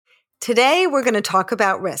Today, we're going to talk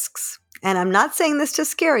about risks. And I'm not saying this to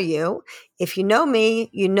scare you. If you know me,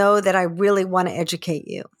 you know that I really want to educate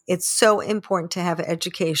you. It's so important to have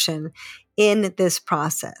education in this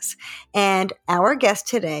process. And our guest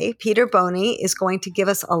today, Peter Boney, is going to give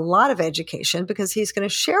us a lot of education because he's going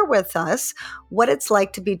to share with us what it's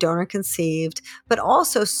like to be donor conceived, but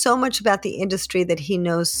also so much about the industry that he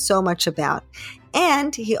knows so much about.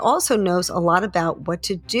 And he also knows a lot about what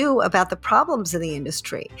to do about the problems in the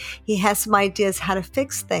industry. He has some ideas how to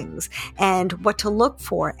fix things and what to look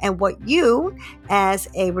for and what you, as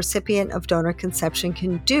a recipient of donor conception,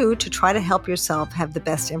 can do to try to help yourself have the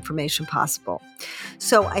best information possible.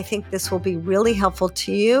 So I think this will be really helpful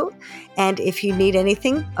to you. And if you need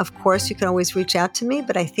anything, of course, you can always reach out to me,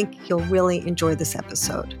 but I think you'll really enjoy this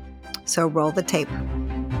episode. So roll the tape.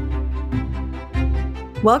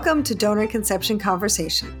 Welcome to Donor Conception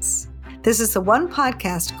Conversations. This is the one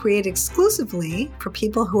podcast created exclusively for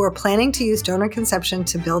people who are planning to use donor conception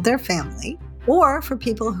to build their family, or for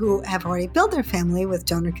people who have already built their family with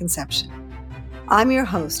donor conception. I'm your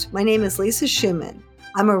host. My name is Lisa Schumann.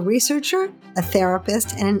 I'm a researcher, a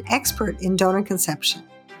therapist, and an expert in donor conception.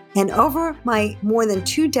 And over my more than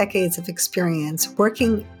 2 decades of experience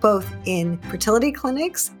working both in fertility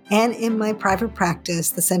clinics and in my private practice,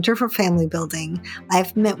 the Center for Family Building,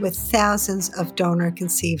 I've met with thousands of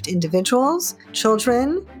donor-conceived individuals,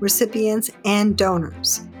 children, recipients, and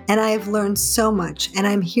donors. And I've learned so much, and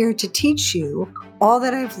I'm here to teach you all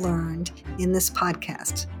that I've learned in this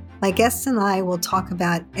podcast. My guests and I will talk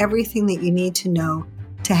about everything that you need to know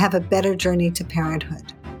to have a better journey to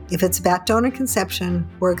parenthood. If it's about donor conception,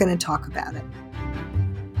 we're going to talk about it.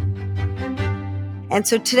 And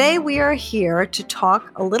so today we are here to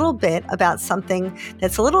talk a little bit about something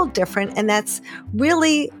that's a little different, and that's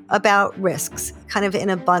really about risks, kind of in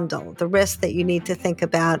a bundle. The risks that you need to think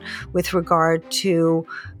about with regard to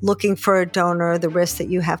looking for a donor, the risks that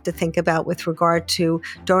you have to think about with regard to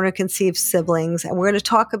donor-conceived siblings. And we're going to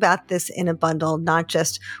talk about this in a bundle, not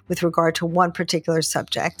just with regard to one particular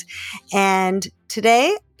subject. And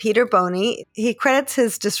today, Peter Boney, he credits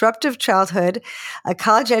his disruptive childhood, a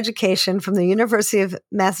college education from the University of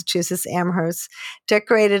Massachusetts Amherst,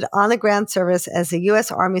 decorated on-the-ground service as the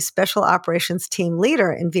U.S. Army Special Operations Team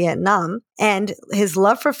leader in Vietnam, and his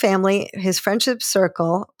love for family, his friendship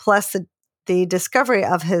circle, plus the discovery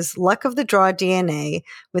of his luck of the draw DNA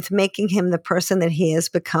with making him the person that he has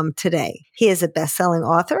become today. He is a best-selling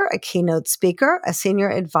author, a keynote speaker, a senior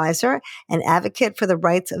advisor, and advocate for the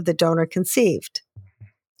rights of the donor conceived.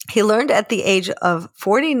 He learned at the age of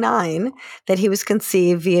 49 that he was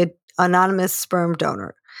conceived via anonymous sperm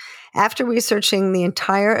donor. After researching the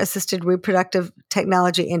entire assisted reproductive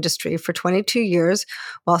technology industry for 22 years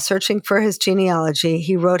while searching for his genealogy,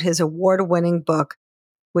 he wrote his award-winning book,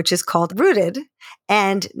 which is called Rooted,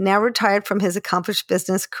 and now retired from his accomplished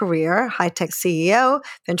business career, high-tech CEO,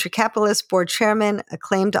 venture capitalist, board chairman,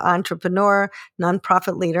 acclaimed entrepreneur,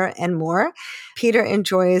 nonprofit leader, and more. Peter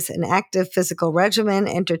enjoys an active physical regimen,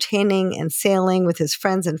 entertaining and sailing with his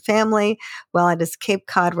friends and family while at his Cape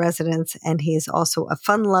Cod residence, and he is also a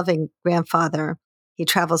fun-loving grandfather. He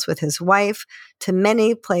travels with his wife to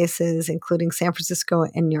many places, including San Francisco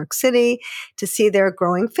and New York City, to see their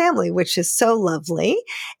growing family, which is so lovely.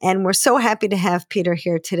 And we're so happy to have Peter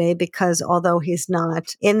here today because although he's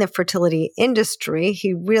not in the fertility industry,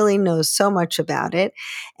 he really knows so much about it.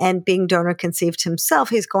 And being donor conceived himself,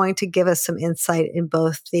 he's going to give us some insight in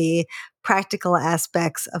both the practical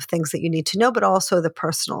aspects of things that you need to know, but also the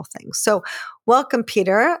personal things. So welcome,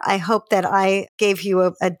 Peter. I hope that I gave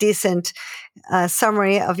you a decent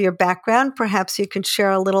summary of your background. Perhaps you can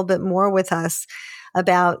share a little bit more with us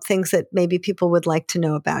about things that maybe people would like to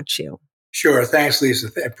know about you. Sure. Thanks, Lisa.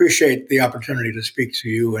 I appreciate the opportunity to speak to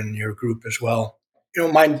you and your group as well.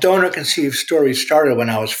 My donor conceived story started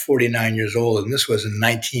when I was 49 years old, and this was in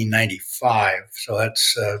 1995. So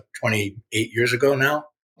that's 28 years ago now.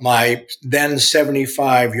 My then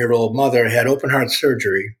 75-year-old mother had open heart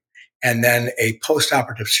surgery and then a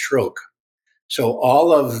postoperative stroke. So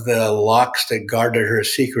all of the locks that guarded her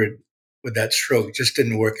secret with that stroke just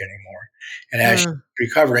didn't work anymore. And as she was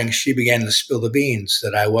recovering, she began to spill the beans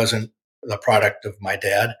that I wasn't the product of my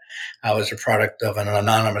dad. I was a product of an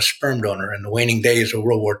anonymous sperm donor in the waning days of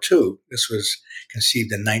World War II. This was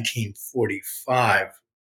conceived in 1945.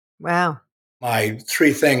 Wow. My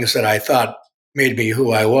 3 things that I thought made me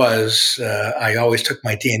who I was, I always took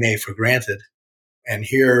my DNA for granted. And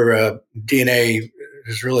here, DNA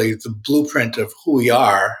is really the blueprint of who we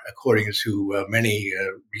are, according to many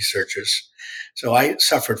researchers. So I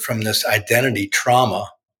suffered from this identity trauma.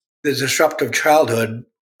 The disruptive childhood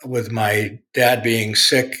with my dad being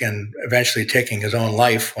sick and eventually taking his own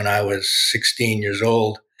life when I was 16 years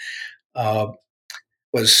old, uh,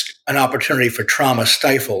 was an opportunity for trauma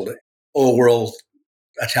stifled. Old world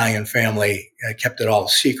Italian family kept it all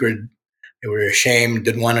secret. They were ashamed,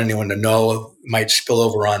 didn't want anyone to know. It might spill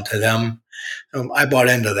over onto them. I bought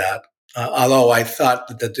into that. Although I thought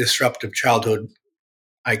that the disruptive childhood,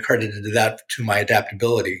 I credited that to my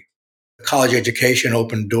adaptability. College education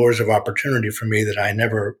opened doors of opportunity for me that I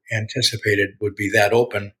never anticipated would be that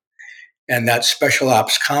open. And that special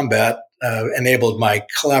ops combat enabled my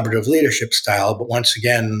collaborative leadership style. But once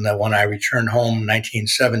again, when I returned home in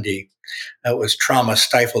 1970, it was trauma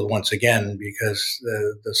stifled once again because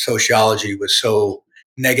the sociology was so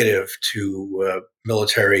negative to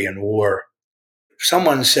military and war.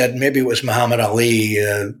 Someone said, maybe it was Muhammad Ali,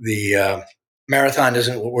 the marathon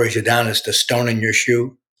isn't what wears you down, it's the stone in your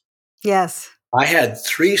shoe. Yes. I had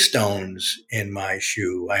 3 stones in my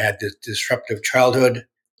shoe. I had the disruptive childhood,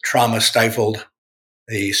 trauma stifled,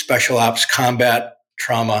 the special ops combat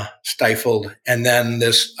trauma stifled, and then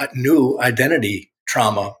this new identity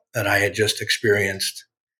trauma that I had just experienced.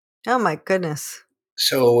 Oh, my goodness.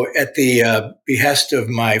 So, at the behest of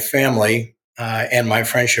my family and my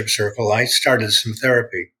friendship circle, I started some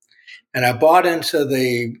therapy. And I bought into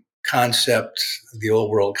the concept, the old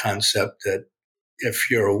world concept, that if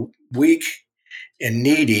you're weak and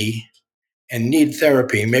needy and need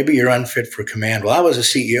therapy, maybe you're unfit for command. Well, I was a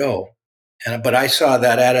CEO, but I saw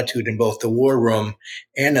that attitude in both the war room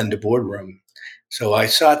and in the boardroom. So I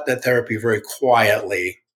sought that therapy very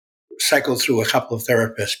quietly, cycled through a couple of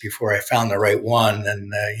therapists before I found the right one.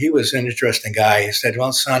 And he was an interesting guy. He said,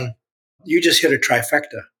 well, son, you just hit a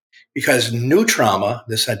trifecta because new trauma,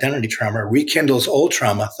 this identity trauma, rekindles old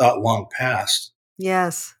trauma thought long past.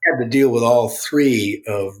 Yes. I had to deal with all 3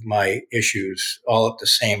 of my issues all at the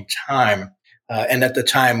same time. And at the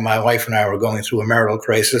time, my wife and I were going through a marital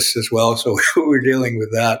crisis as well, so we were dealing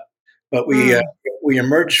with that. But we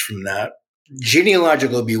emerged from that.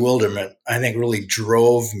 Genealogical bewilderment, I think, really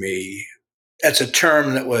drove me. That's a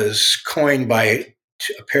term that was coined by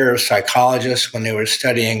a pair of psychologists when they were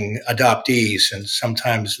studying adoptees, and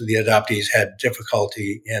sometimes the adoptees had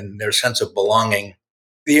difficulty in their sense of belonging.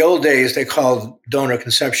 The old days, they called donor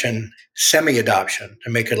conception semi-adoption to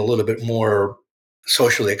make it a little bit more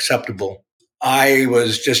socially acceptable. I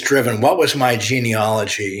was just driven. What was my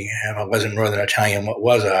genealogy? If I wasn't Northern Italian, what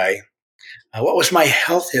was I? What was my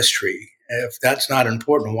health history? If that's not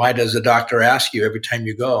important, why does the doctor ask you every time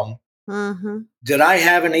you go? Mm-hmm. Did I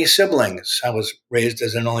have any siblings? I was raised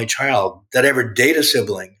as an only child. Did I ever date a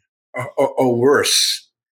sibling or worse?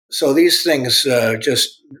 So these things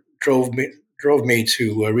just drove me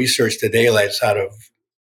to research the daylights out of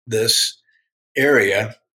this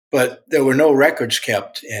area. But there were no records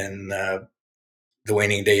kept in the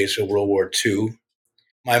waning days of World War II.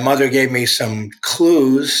 My mother gave me some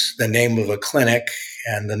clues, the name of a clinic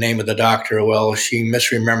and the name of the doctor. Well, she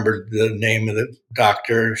misremembered the name of the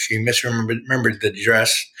doctor. She misremembered the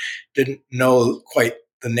address, didn't know quite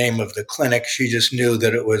the name of the clinic. She just knew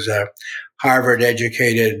that it was a Harvard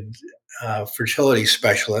educated fertility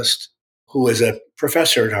specialist who was a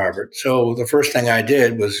professor at Harvard. So the first thing I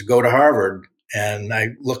did was go to Harvard and I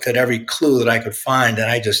looked at every clue that I could find, and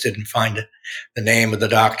I just didn't find the name of the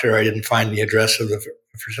doctor. I didn't find the address of the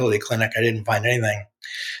fertility clinic. I didn't find anything.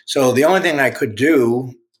 So the only thing I could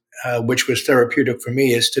do, which was therapeutic for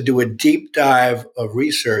me, is to do a deep dive of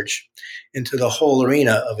research into the whole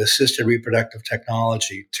arena of assisted reproductive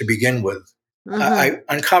technology to begin with. Mm-hmm. I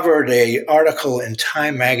uncovered an article in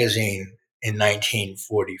Time magazine in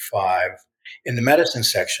 1945 in the medicine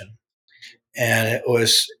section, and it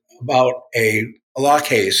was about a law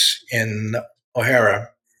case in O'Hara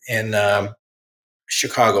in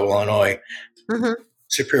Chicago, Illinois, Mm-hmm.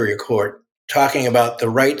 Superior Court, talking about the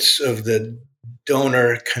rights of the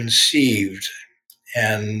donor conceived.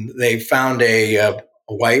 And they found a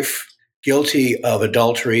wife guilty of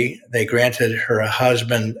adultery. They granted her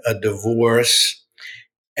husband a divorce,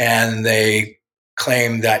 and they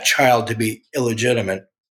claimed that child to be illegitimate.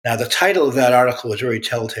 Now, the title of that article was very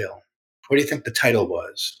telltale. What do you think the title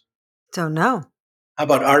was? Don't know. How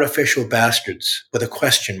about Artificial Bastards with a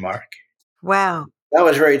question mark? Wow. That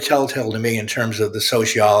was very telltale to me in terms of the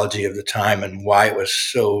sociology of the time and why it was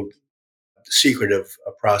so secretive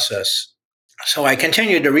a process. So I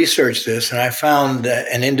continued to research this, and I found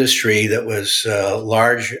an industry that was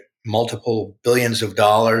large, multiple billions of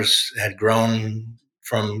dollars, had grown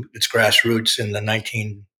from its grassroots in the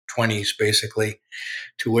 1920s, basically,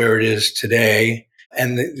 to where it is today.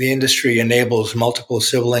 And the industry enables multiple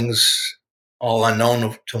siblings, all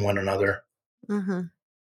unknown to one another. Mm-hmm.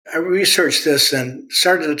 I researched this and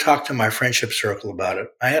started to talk to my friendship circle about it.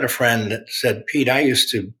 I had a friend that said, Pete, I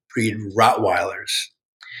used to breed Rottweilers.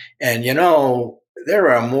 And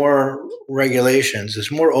there are more regulations,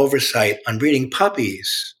 there's more oversight on breeding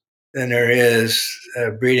puppies than there is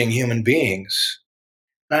breeding human beings.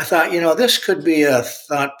 And I thought, this could be a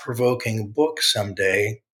thought provoking book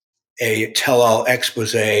someday, a tell all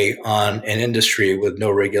expose on an industry with no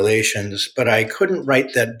regulations. But I couldn't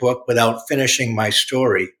write that book without finishing my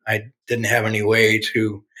story. I didn't have any way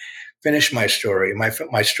to finish my story.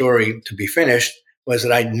 My story to be finished was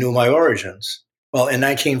that I knew my origins. Well, in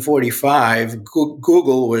 1945,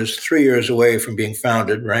 Google was 3 years away from being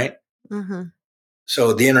founded, right? Mm-hmm.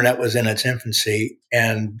 So the internet was in its infancy,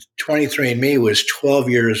 and 23andMe was 12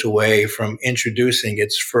 years away from introducing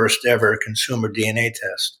its first ever consumer DNA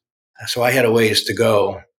test. So I had a ways to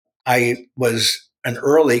go. I was an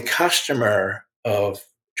early customer of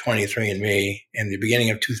 23andMe in the beginning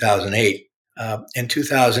of 2008. In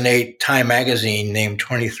 2008, Time Magazine named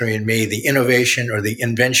 23andMe the innovation or the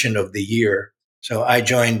invention of the year. So I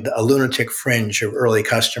joined a lunatic fringe of early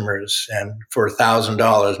customers, and for $1,000,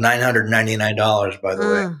 $999, by the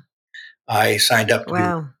way, I signed up to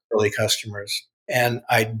be early customers. And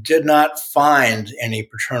I did not find any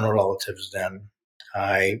paternal relatives then.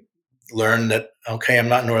 I learned that, okay, I'm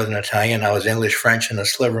not Northern Italian. I was English, French, and a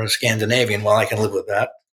sliver of Scandinavian. Well, I can live with that.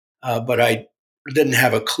 But I didn't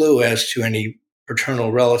have a clue as to any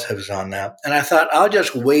paternal relatives on that. And I thought, I'll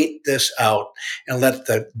just wait this out and let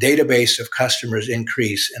the database of customers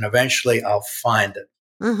increase, and eventually I'll find it.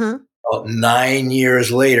 Mm-hmm. Well, 9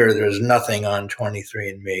 years later, there's nothing on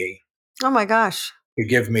 23andMe. Oh my gosh. To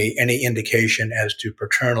give me any indication as to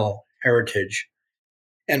paternal heritage.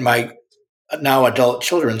 And my now adult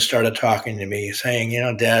children started talking to me saying,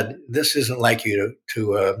 Dad, this isn't like you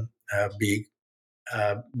to be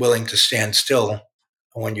willing to stand still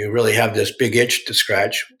when you really have this big itch to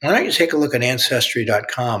scratch. Why don't you take a look at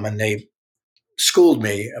Ancestry.com? And they schooled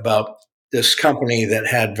me about this company that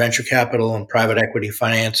had venture capital and private equity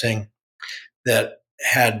financing, that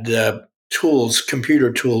had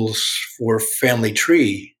computer tools for family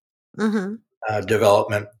tree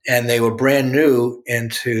development. And they were brand new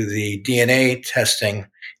into the DNA testing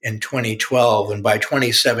in 2012. And by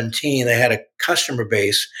 2017, they had a customer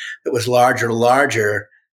base that was larger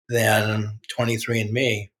than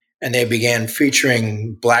 23andMe. And they began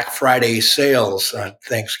featuring Black Friday sales on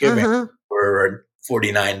Thanksgiving for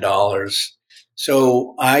 $49.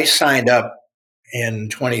 So I signed up in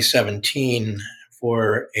 2017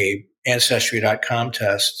 for a Ancestry.com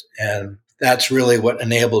test, and that's really what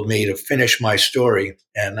enabled me to finish my story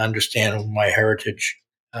and understand my heritage.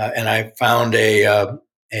 And I found a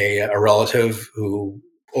relative who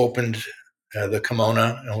opened the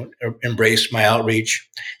kimono, embraced my outreach,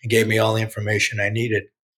 and gave me all the information I needed.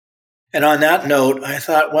 And on that note, I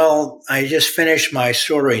thought, well, I just finished my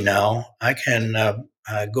story now. I can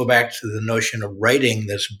go back to the notion of writing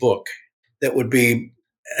this book that would be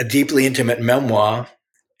a deeply intimate memoir,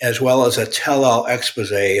 as well as a tell-all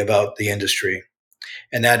expose about the industry.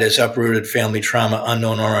 And that is Uprooted Family Trauma,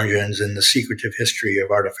 Unknown Origins, and the Secretive History of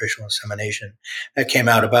Artificial Insemination. That came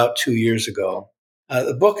out about 2 years ago.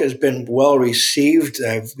 The book has been well received.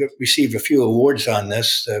 I've received a few awards on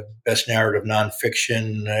this, the Best Narrative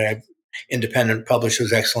Nonfiction, Independent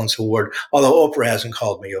Publishers Excellence Award, although Oprah hasn't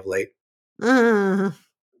called me of late.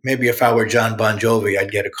 Maybe if I were John Bon Jovi,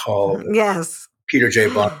 I'd get a call. Yes. Peter J.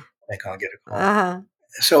 Bon, I think I'll get a call.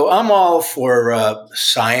 So I'm all for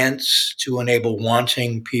science to enable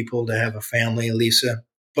wanting people to have a family, Lisa,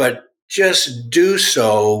 but just do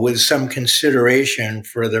so with some consideration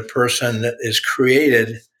for the person that is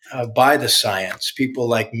created by the science, people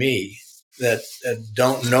like me that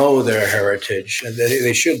don't know their heritage.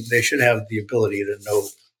 They should have the ability to know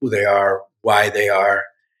who they are, why they are,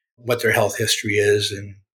 what their health history is,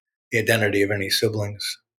 and the identity of any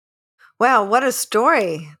siblings. Wow, what a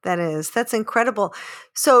story that is. That's incredible.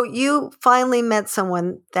 So you finally met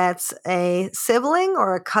someone that's a sibling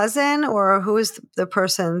or a cousin, or who is the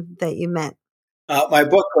person that you met? My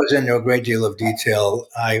book goes into a great deal of detail.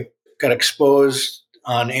 I got exposed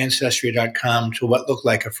on Ancestry.com to what looked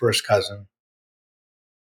like a first cousin.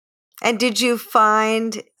 And did you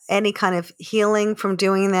find any kind of healing from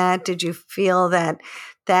doing that? Did you feel that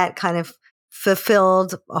kind of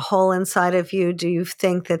fulfilled a hole inside of you? Do you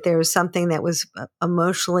think that there was something that was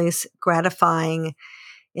emotionally gratifying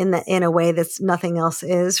in a way that's nothing else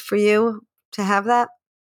is for you to have that?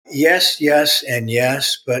 Yes, and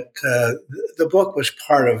yes, but the book was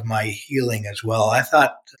part of my healing as well. I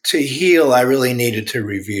thought to heal, I really needed to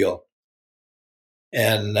reveal.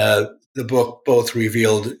 And the book both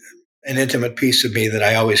revealed an intimate piece of me that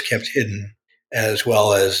I always kept hidden, as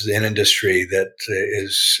well as an industry that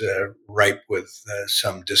is ripe with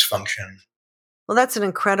some dysfunction. Well, that's an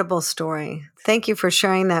incredible story. Thank you for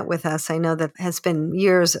sharing that with us. I know that has been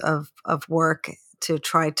years of work to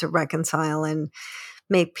try to reconcile and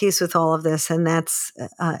make peace with all of this. And that's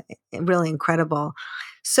really incredible.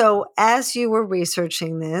 So, as you were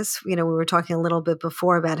researching this, we were talking a little bit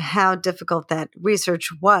before about how difficult that research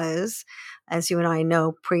was. As you and I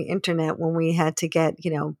know, pre internet, when we had to get,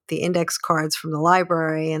 the index cards from the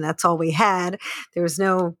library, and that's all we had. There was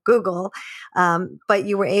no Google. But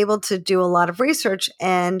you were able to do a lot of research.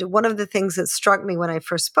 And one of the things that struck me when I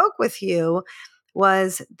first spoke with you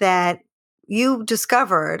was that you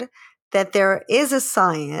discovered that there is a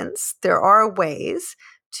science, there are ways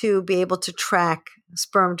to be able to track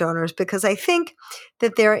sperm donors, because I think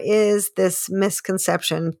that there is this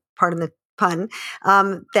misconception, pardon the pun,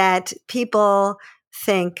 that people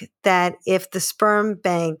think that if the sperm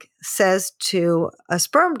bank says to a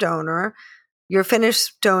sperm donor, you're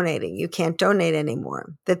finished donating, you can't donate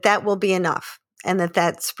anymore, that will be enough, and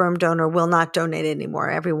that sperm donor will not donate anymore.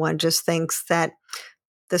 Everyone just thinks that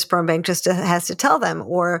the sperm bank just has to tell them,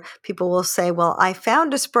 or people will say, well, I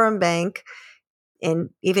found a sperm bank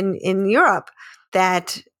even in Europe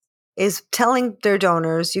that is telling their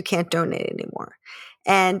donors you can't donate anymore.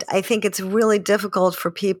 And I think it's really difficult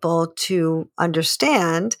for people to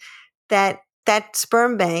understand that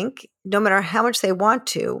sperm bank, no matter how much they want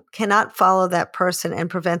to, cannot follow that person and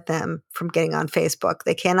prevent them from getting on Facebook.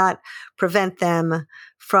 They cannot prevent them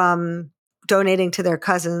from donating to their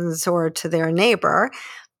cousins or to their neighbor.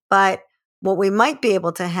 But what we might be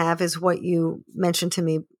able to have is what you mentioned to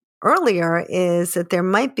me earlier, is that there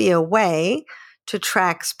might be a way to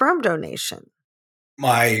track sperm donation.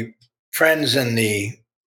 My friends in the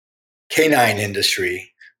canine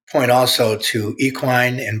industry point also to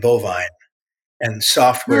equine and bovine and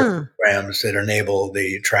software programs that enable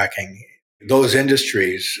the tracking. Those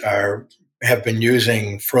industries have been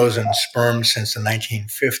using frozen sperm since the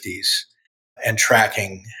 1950s and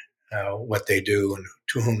tracking what they do and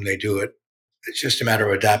to whom they do it. It's just a matter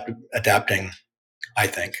of adapting, I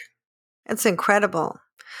think. That's incredible.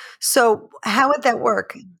 So how would that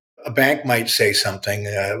work? A bank might say something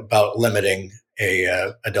about limiting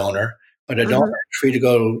a donor, but a donor is free to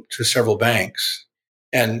go to several banks.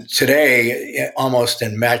 And today, almost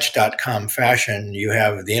in Match.com fashion, you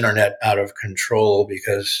have the internet out of control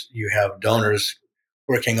because you have donors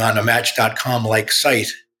working on a Match.com-like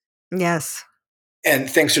site. Yes. And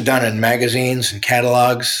things are done in magazines and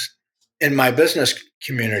catalogs. In my business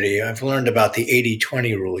community, I've learned about the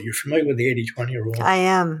 80-20 rule. You're familiar with the 80-20 rule? I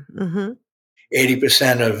am. Mm-hmm.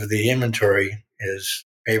 80% of the inventory is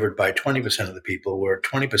favored by 20% of the people, where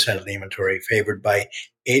 20% of the inventory favored by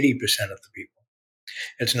 80% of the people.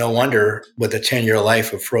 It's no wonder with a 10-year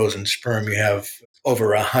life of frozen sperm, you have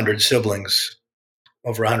over 100 siblings,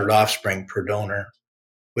 over 100 offspring per donor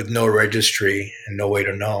with no registry and no way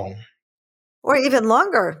to know. Or even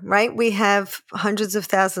longer, right? We have hundreds of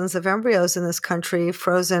thousands of embryos in this country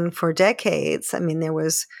frozen for decades. I mean, there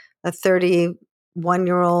was a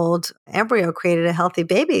 31-year-old embryo created a healthy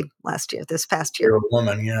baby this past year. You're a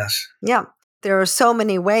woman, yes. Yeah. There are so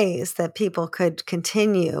many ways that people could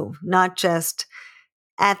continue, not just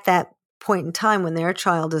at that point in time when their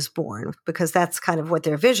child is born, because that's kind of what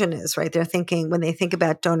their vision is, right? They're thinking, when they think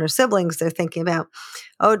about donor siblings, they're thinking about,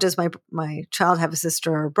 oh, does my child have a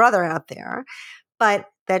sister or a brother out there? But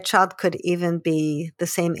that child could even be the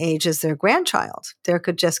same age as their grandchild. There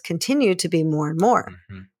could just continue to be more and more.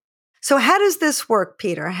 Mm-hmm. So how does this work,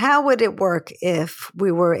 Peter? How would it work if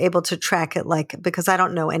we were able to track it, because I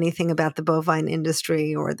don't know anything about the bovine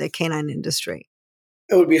industry or the canine industry?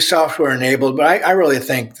 It would be software enabled, but I really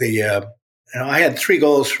think I had 3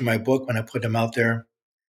 goals for my book when I put them out there.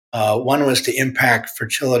 One was to impact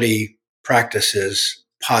fertility practices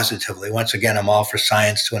positively. Once again, I'm all for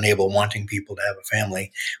science to enable wanting people to have a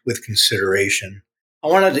family with consideration. I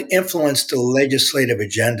wanted to influence the legislative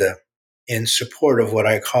agenda in support of what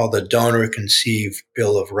I call the Donor Conceived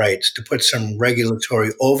Bill of Rights, to put some regulatory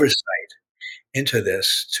oversight into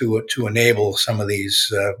this to enable some of these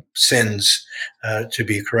sins to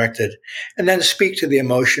be corrected, and then speak to the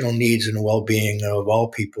emotional needs and well-being of all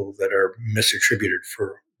people that are misattributed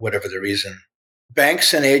for whatever the reason.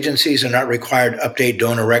 Banks and agencies are not required to update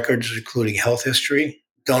donor records, including health history.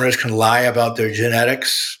 Donors can lie about their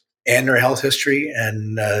genetics and their health history,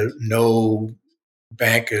 and no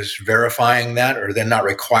bank is verifying that, or they're not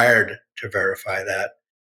required to verify that.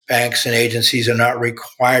 Banks and agencies are not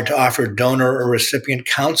required to offer donor or recipient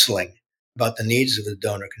counseling about the needs of the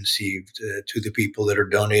donor conceived to the people that are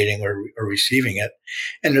donating or receiving it.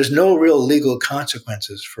 And there's no real legal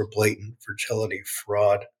consequences for blatant fertility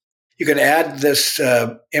fraud. You can add this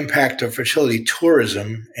impact of fertility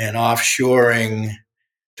tourism and offshoring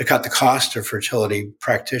to cut the cost of fertility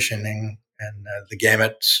practicing and the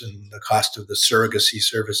gametes and the cost of the surrogacy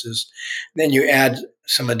services. Then you add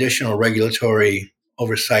some additional regulatory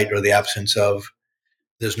oversight or the absence of.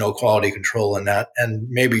 There's no quality control in that. And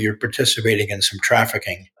maybe you're participating in some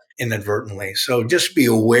trafficking inadvertently. So just be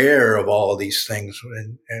aware of all of these things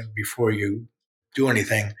and before you do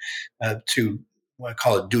anything to what I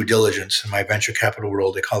call it due diligence. In my venture capital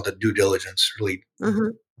world, they call it due diligence. Really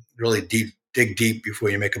dig deep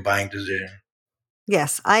before you make a buying decision.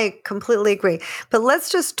 Yes, I completely agree. But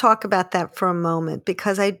let's just talk about that for a moment,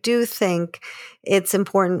 because I do think it's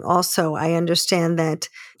important also. I understand that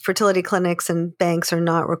fertility clinics and banks are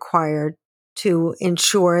not required to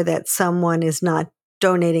ensure that someone is not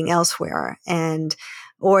donating elsewhere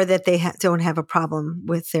or that they don't have a problem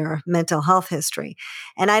with their mental health history.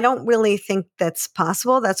 And I don't really think that's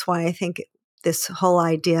possible. That's why I think this whole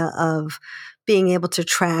idea of being able to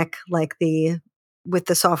track with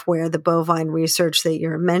the software, the bovine research that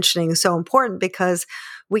you're mentioning is so important, because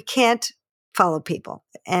we can't follow people.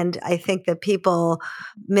 And I think that people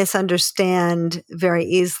misunderstand very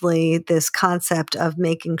easily this concept of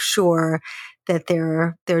making sure that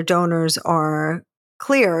their donors are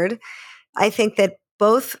cleared. I think that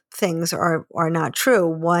both things are not true.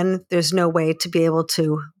 One, there's no way to be able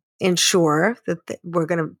to ensure that we're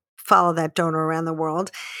going to follow that donor around the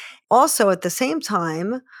world. Also, at the same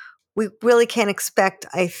time, we really can't expect,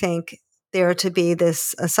 I think, there to be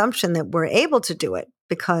this assumption that we're able to do it,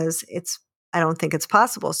 because I don't think it's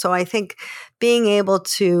possible. So I think being able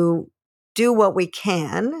to do what we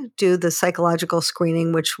can, do the psychological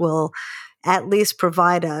screening, which will at least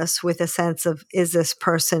provide us with a sense of, is this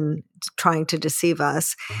person trying to deceive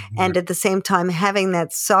us? Mm-hmm. And at the same time, having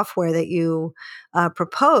that software that you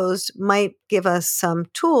proposed might give us some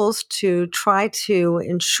tools to try to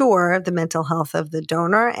ensure the mental health of the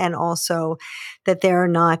donor, and also that they're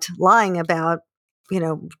not lying about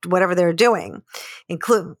whatever they're doing,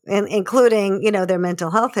 including, their mental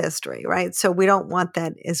health history, right? So we don't want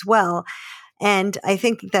that as well. And I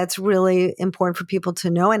think that's really important for people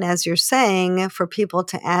to know. And as you're saying, for people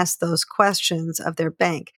to ask those questions of their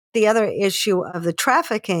bank. The other issue of the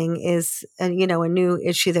trafficking is, a new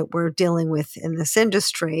issue that we're dealing with in this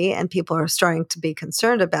industry, and people are starting to be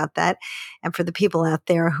concerned about that. And for the people out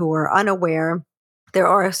there who are unaware, there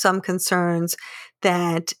are some concerns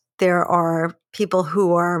that there are people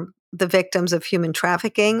who are the victims of human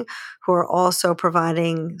trafficking who are also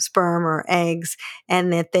providing sperm or eggs,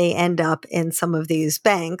 and that they end up in some of these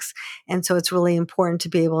banks. And so it's really important to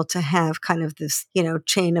be able to have kind of this,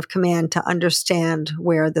 chain of command to understand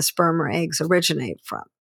where the sperm or eggs originate from.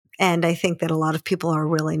 And I think that a lot of people are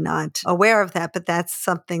really not aware of that, but that's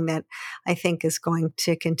something that I think is going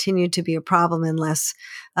to continue to be a problem unless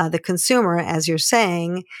the consumer, as you're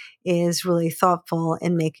saying, is really thoughtful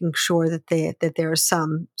in making sure that there's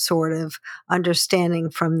some sort of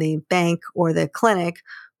understanding from the bank or the clinic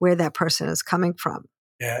where that person is coming from.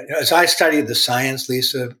 Yeah, as I studied the science,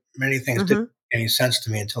 Lisa, many things didn't make any sense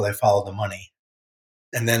to me until I followed the money.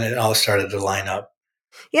 And then it all started to line up.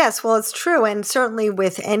 Yes, well, it's true. And certainly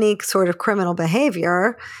with any sort of criminal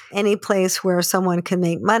behavior, any place where someone can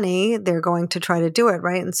make money, they're going to try to do it,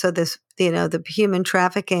 right? And so this, the human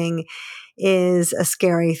trafficking is a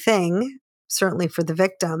scary thing, certainly for the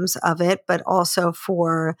victims of it, but also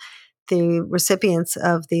for the recipients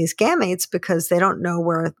of these gametes, because they don't know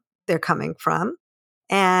where they're coming from.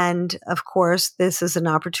 And of course, this is an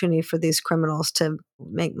opportunity for these criminals to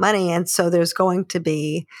make money. And so there's going to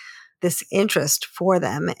be this interest for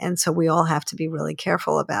them. And so we all have to be really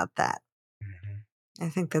careful about that. Mm-hmm. I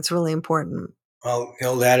think that's really important. Well, the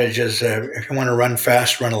old adage is if you want to run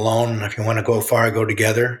fast, run alone. And if you want to go far, go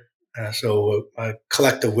together. So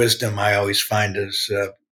collective wisdom, I always find, is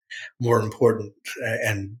more important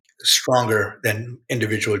and stronger than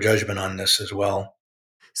individual judgment on this as well.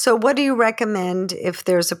 So what do you recommend if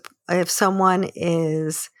someone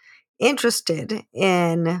is interested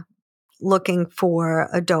in looking for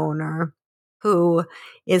a donor who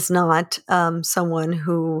is not someone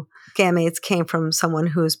who gametes came from someone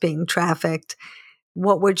who's being trafficked?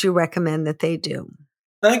 What would you recommend that they do?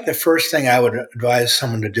 I think the first thing I would advise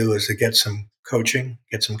someone to do is to get some coaching,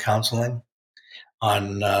 get some counseling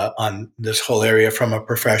on this whole area from a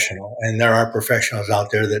professional. And there are professionals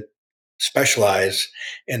out there that specialize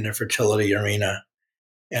in the fertility arena.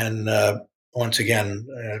 And once again,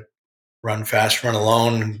 run fast, run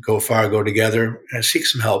alone, go far, go together, and seek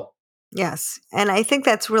some help. Yes. And I think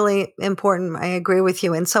that's really important. I agree with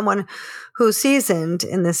you. And someone who's seasoned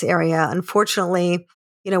in this area, unfortunately,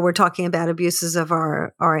 we're talking about abuses of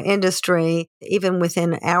our industry. Even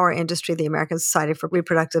within our industry, the American Society for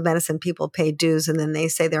Reproductive Medicine, people pay dues and then they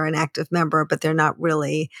say they're an active member, but they're not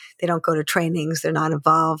really, they don't go to trainings, they're not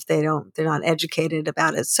involved, they're not educated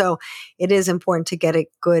about it. So it is important to get a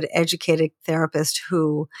good educated therapist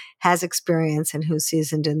who has experience and who's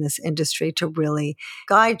seasoned in this industry to really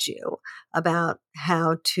guide you about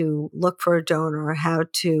how to look for a donor, how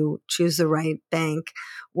to choose the right bank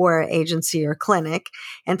or agency or clinic.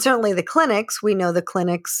 And certainly the clinics, we know the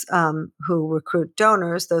clinics who recruit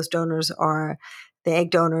donors, those donors are, the egg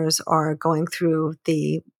donors are going through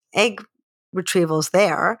the egg retrievals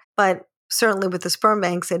there. But certainly with the sperm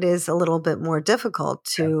banks, it is a little bit more difficult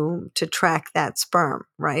to track that sperm,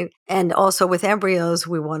 right? And also with embryos,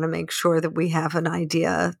 we want to make sure that we have an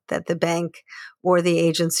idea that the bank or the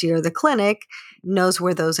agency or the clinic knows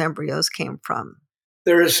where those embryos came from.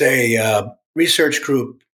 There is a research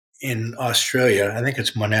group in Australia, I think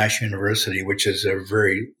it's Monash University, which is a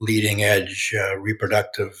very leading edge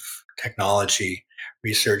reproductive technology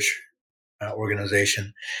research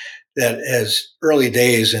organization that has early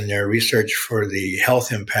days in their research for the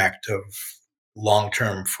health impact of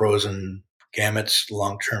long-term frozen gametes,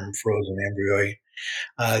 long-term frozen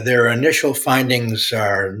embryoi. Their initial findings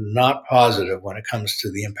are not positive when it comes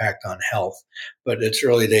to the impact on health, but it's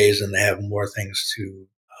early days and they have more things to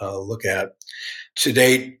look at. To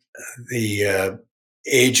date, the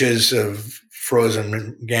ages of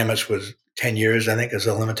frozen gametes was 10 years, I think, is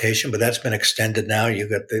a limitation, but that's been extended now. You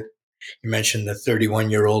mentioned the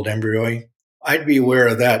 31-year-old embryo. I'd be aware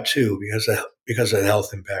of that too because of the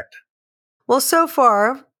health impact. Well, so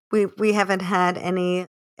far, we haven't had any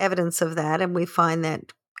evidence of that, and we find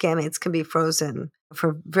that gametes can be frozen for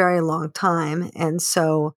a very long time. And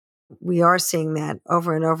so we are seeing that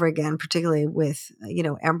over and over again, particularly with,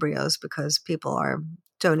 embryos, because people are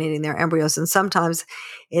donating their embryos. And sometimes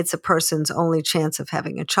it's a person's only chance of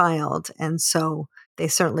having a child. And so they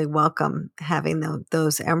certainly welcome having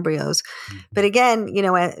those embryos. But again,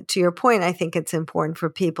 to your point, I think it's important for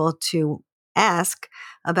people to ask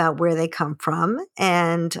about where they come from.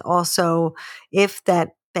 And also, if that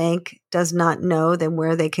bank does not know, then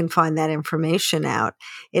where they can find that information out.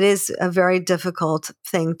 It is a very difficult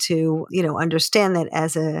thing to, understand that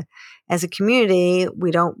as a community,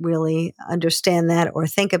 we don't really understand that or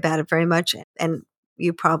think about it very much. And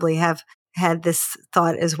you probably have had this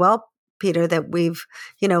thought as well, Peter, that we've,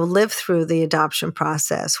 lived through the adoption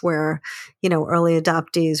process where, early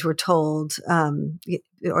adoptees were told,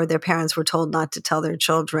 or their parents were told not to tell their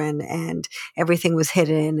children, and everything was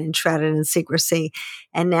hidden and shrouded in secrecy.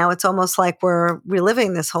 And now it's almost like we're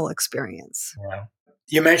reliving this whole experience. Yeah.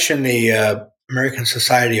 You mentioned the American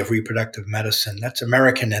Society of Reproductive Medicine. That's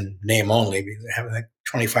American in name only. They have, I think,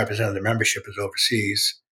 25% of the membership is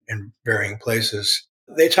overseas in varying places.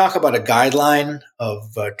 They talk about a guideline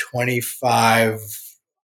of 25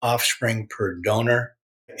 offspring per donor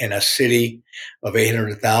in a city of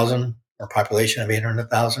 800,000 or population of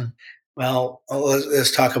 800,000. Well,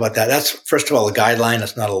 let's talk about that. That's, first of all, a guideline.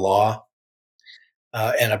 It's not a law.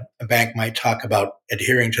 And a bank might talk about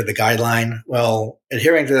adhering to the guideline. Well,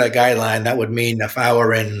 adhering to that guideline, that would mean if I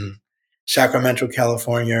were in Sacramento,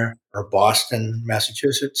 California, or Boston,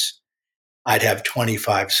 Massachusetts, I'd have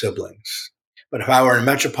 25 siblings. But if I were in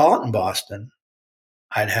metropolitan Boston,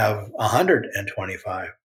 I'd have 125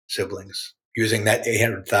 siblings using that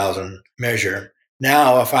 800,000 measure.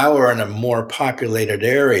 Now, if I were in a more populated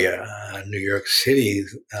area, New York City,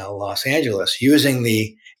 Los Angeles, using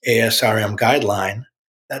the ASRM guideline,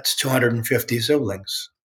 that's 250 siblings.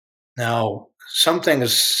 Now, some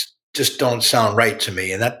things just don't sound right to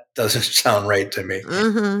me, and that doesn't sound right to me.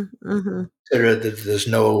 Mm-hmm, mm-hmm. There's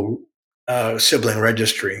no sibling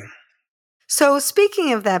registry. So,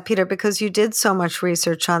 speaking of that, Peter, because you did so much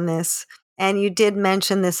research on this and you did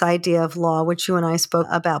mention this idea of law, which you and I spoke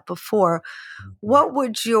about before, what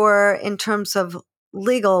would in terms of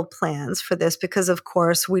legal plans for this, because of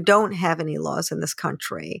course we don't have any laws in this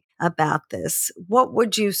country about this, what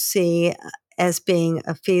would you see as being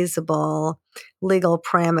a feasible legal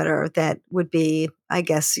parameter that would be, I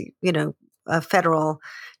guess, a federal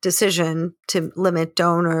decision to limit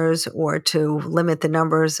donors or to limit the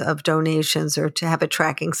numbers of donations or to have a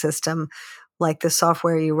tracking system like the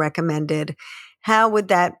software you recommended? How would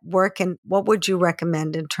that work, and what would you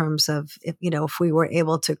recommend in terms of if we were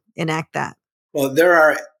able to enact that? Well, there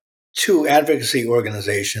are two advocacy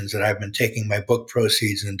organizations that I've been taking my book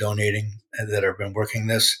proceeds and donating that have been working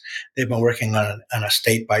this. They've been working on a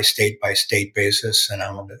state by state by state basis, and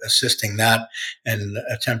I'm assisting that and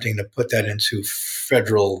attempting to put that into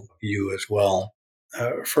federal view as well.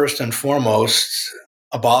 First and foremost,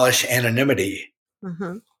 abolish anonymity.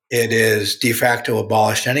 Mm-hmm. It is de facto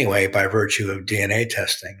abolished anyway by virtue of DNA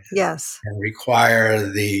testing. Yes. And require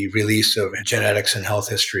the release of genetics and health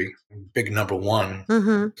history. Big number one,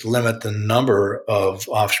 limit the number of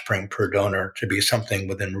offspring per donor to be something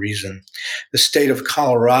within reason. The state of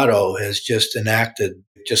Colorado has just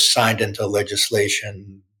signed into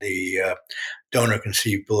legislation the donor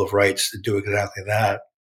conceived Bill of Rights to do exactly that.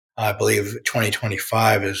 I believe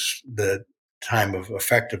 2025 is the time of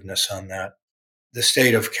effectiveness on that. The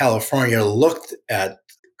state of California looked at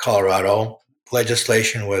Colorado.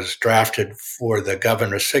 Legislation was drafted for the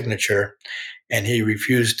governor's signature, and he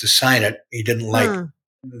refused to sign it. He didn't like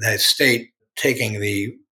the state taking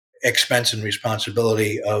the expense and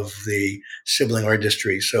responsibility of the sibling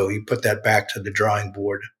registry, so he put that back to the drawing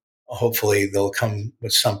board. Hopefully, they'll come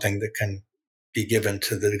with something that can be given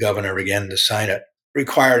to the governor again to sign it.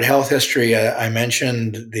 Required health history, I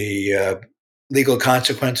mentioned the legal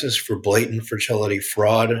consequences for blatant fertility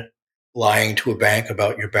fraud, lying to a bank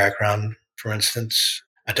about your background, for instance,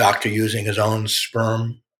 a doctor using his own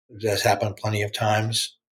sperm. That's happened plenty of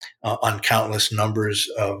times on countless numbers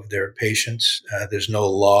of their patients. There's no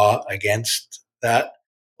law against that.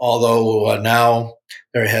 Although now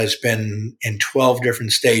there has been in 12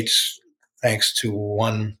 different states, thanks to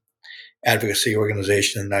one advocacy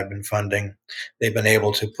organization that I've been funding, they've been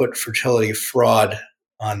able to put fertility fraud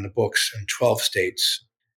on the books in 12 states.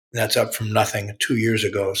 That's up from nothing 2 years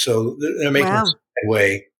ago. So they're making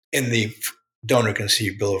headway in the donor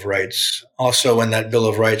conceived Bill of Rights. Also, in that Bill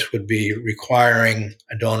of Rights would be requiring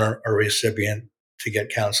a donor or recipient to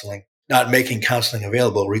get counseling, not making counseling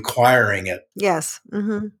available, requiring it. Yes.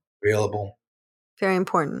 Available. Very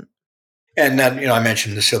important. And then, I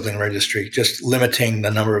mentioned the sibling registry, just limiting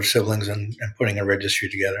the number of siblings and putting a registry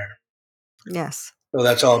together. Yes. So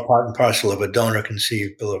that's all part and parcel of a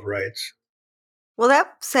donor-conceived Bill of Rights. Well, that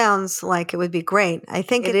sounds like it would be great. I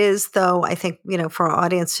think it is, though. I think, for our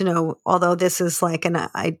audience to know, although this is like an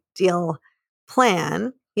ideal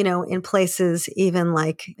plan, in places even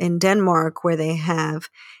like in Denmark where they have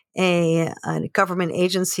a government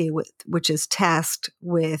agency which is tasked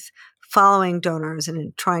with following donors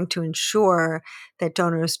and trying to ensure that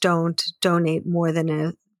donors don't donate more than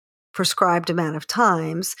a prescribed amount of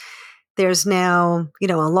times. There's now,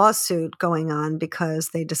 a lawsuit going on because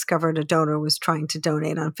they discovered a donor was trying to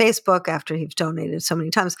donate on Facebook after he's donated so many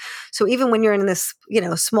times. So even when you're in this,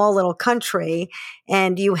 small little country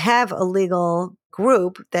and you have a legal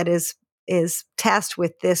group that is tasked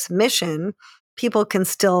with this mission, people can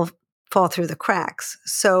still fall through the cracks.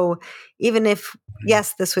 So even if,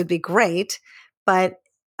 yes, this would be great, but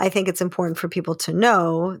I think it's important for people to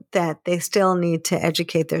know that they still need to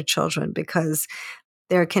educate their children because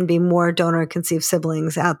there can be more donor-conceived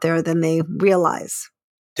siblings out there than they realize.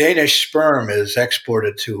 Danish sperm is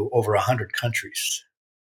exported to over 100 countries,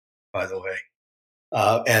 by the way.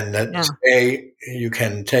 Today you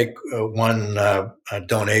can take one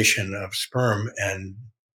donation of sperm and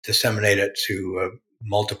disseminate it to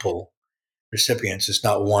multiple recipients. It's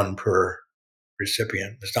not one per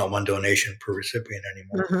recipient. It's not one donation per recipient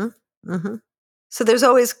anymore. So there's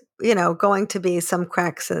always, going to be some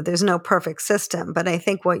cracks. There's no perfect system, but I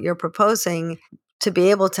think what you're proposing to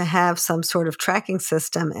be able to have some sort of tracking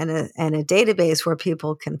system and a database where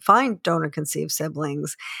people can find donor-conceived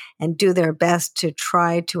siblings and do their best to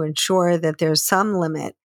try to ensure that there's some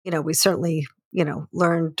limit. We certainly,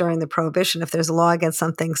 learned during the Prohibition, if there's a law against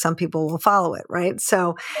something, some people will follow it, right?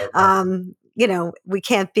 So, we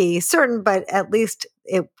can't be certain, but at least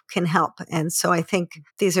it can help. And so I think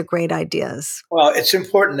these are great ideas. Well, it's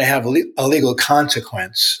important to have a legal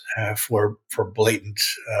consequence for blatant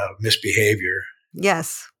misbehavior.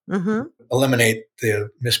 Yes. Eliminate the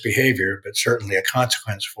misbehavior, but certainly a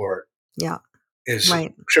consequence for it. Yeah. Is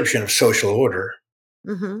right. A prescription of social order.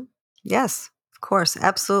 Yes, of course.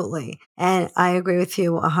 Absolutely. And I agree with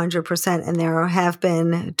you 100%. And there have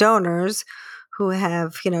been donors who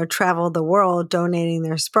have, traveled the world donating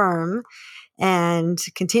their sperm and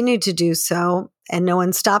continue to do so, and no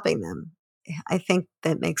one's stopping them. I think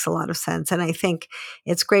that makes a lot of sense. And I think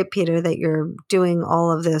it's great, Peter, that you're doing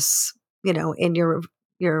all of this, in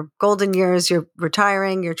your golden years. You're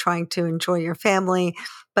retiring, you're trying to enjoy your family,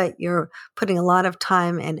 but you're putting a lot of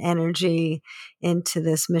time and energy into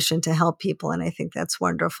this mission to help people. And I think that's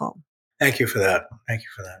wonderful. Thank you for that.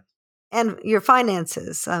 And your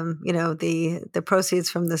finances, the proceeds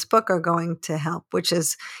from this book are going to help, which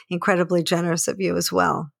is incredibly generous of you as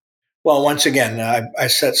well. Well, once again, I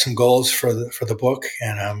set some goals for the book,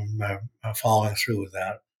 and I'm following through with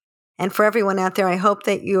that. And for everyone out there, I hope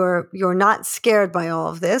that you're not scared by all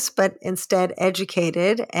of this, but instead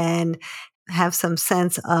educated and have some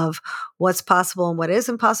sense of what's possible and what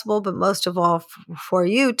isn't possible, but most of all for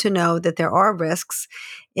you to know that there are risks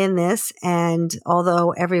in this. And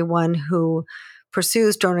although everyone who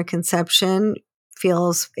pursues donor conception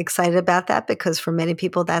feels excited about that, because for many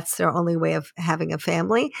people that's their only way of having a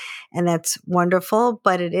family, and that's wonderful,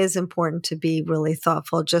 but it is important to be really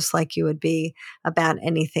thoughtful, just like you would be about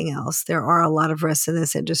anything else. There are a lot of risks in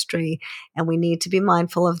this industry, and we need to be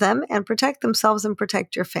mindful of them and protect themselves and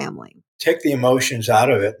protect your family. Take the emotions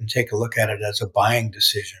out of it and take a look at it as a buying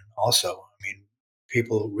decision also. I mean,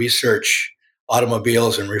 people research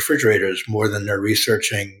automobiles and refrigerators more than they're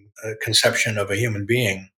researching a conception of a human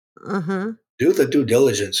being. Mm-hmm. Do the due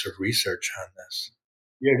diligence of research on this.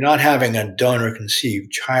 You're not having a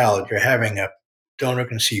donor-conceived child. You're having a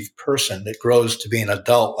donor-conceived person that grows to be an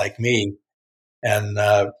adult like me. And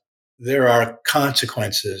there are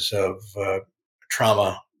consequences of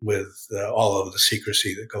trauma with all of the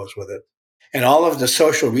secrecy that goes with it. And all of the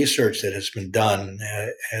social research that has been done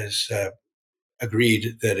has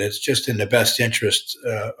agreed that it's just in the best interest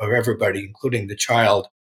of everybody, including the child,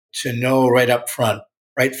 to know right up front,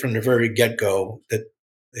 right from the very get-go, that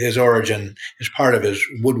his origin is part of his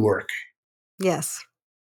woodwork. Yes,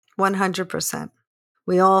 100%.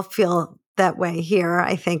 We all feel that way here.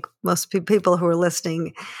 I think most people who are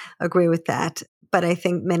listening agree with that. But I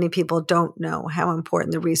think many people don't know how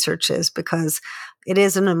important the research is, because it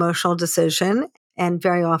is an emotional decision. And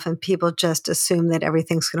very often people just assume that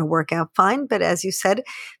everything's going to work out fine. But as you said,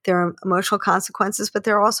 there are emotional consequences, but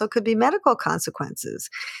there also could be medical consequences.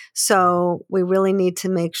 So we really need to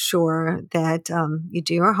make sure that you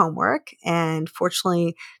do your homework. And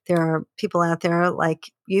fortunately, there are people out there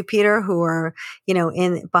like you, Peter, who are,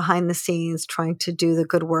 in behind the scenes trying to do the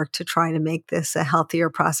good work to try to make this a healthier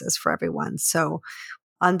process for everyone. So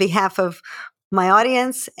on behalf of my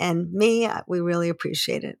audience and me, we really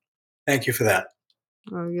appreciate it. Thank you for that.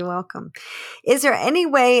 Oh, you're welcome. Is there any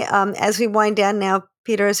way, as we wind down now,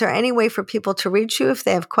 Peter, is there any way for people to reach you if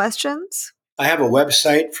they have questions? I have a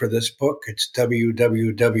website for this book. It's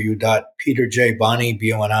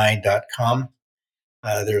www.peterjboni.com.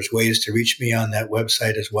 There's ways to reach me on that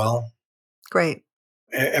website as well. Great.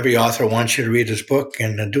 Every author wants you to read his book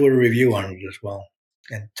and do a review on it as well.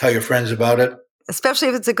 And tell your friends about it. Especially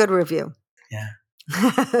if it's a good review. Yeah.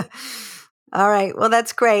 All right. Well,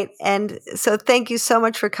 that's great. And so thank you so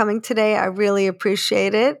much for coming today. I really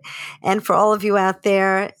appreciate it. And for all of you out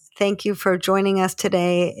there, thank you for joining us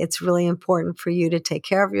today. It's really important for you to take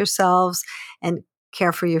care of yourselves and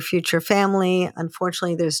care for your future family.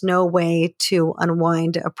 Unfortunately, there's no way to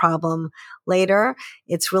unwind a problem later.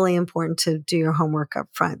 It's really important to do your homework up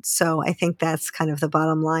front. So I think that's kind of the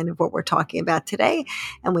bottom line of what we're talking about today.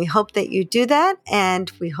 And we hope that you do that. And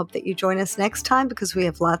we hope that you join us next time, because we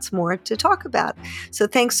have lots more to talk about. So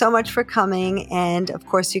thanks so much for coming. And of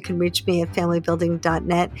course, you can reach me at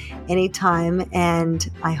familybuilding.net anytime. And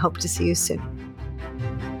I hope to see you soon.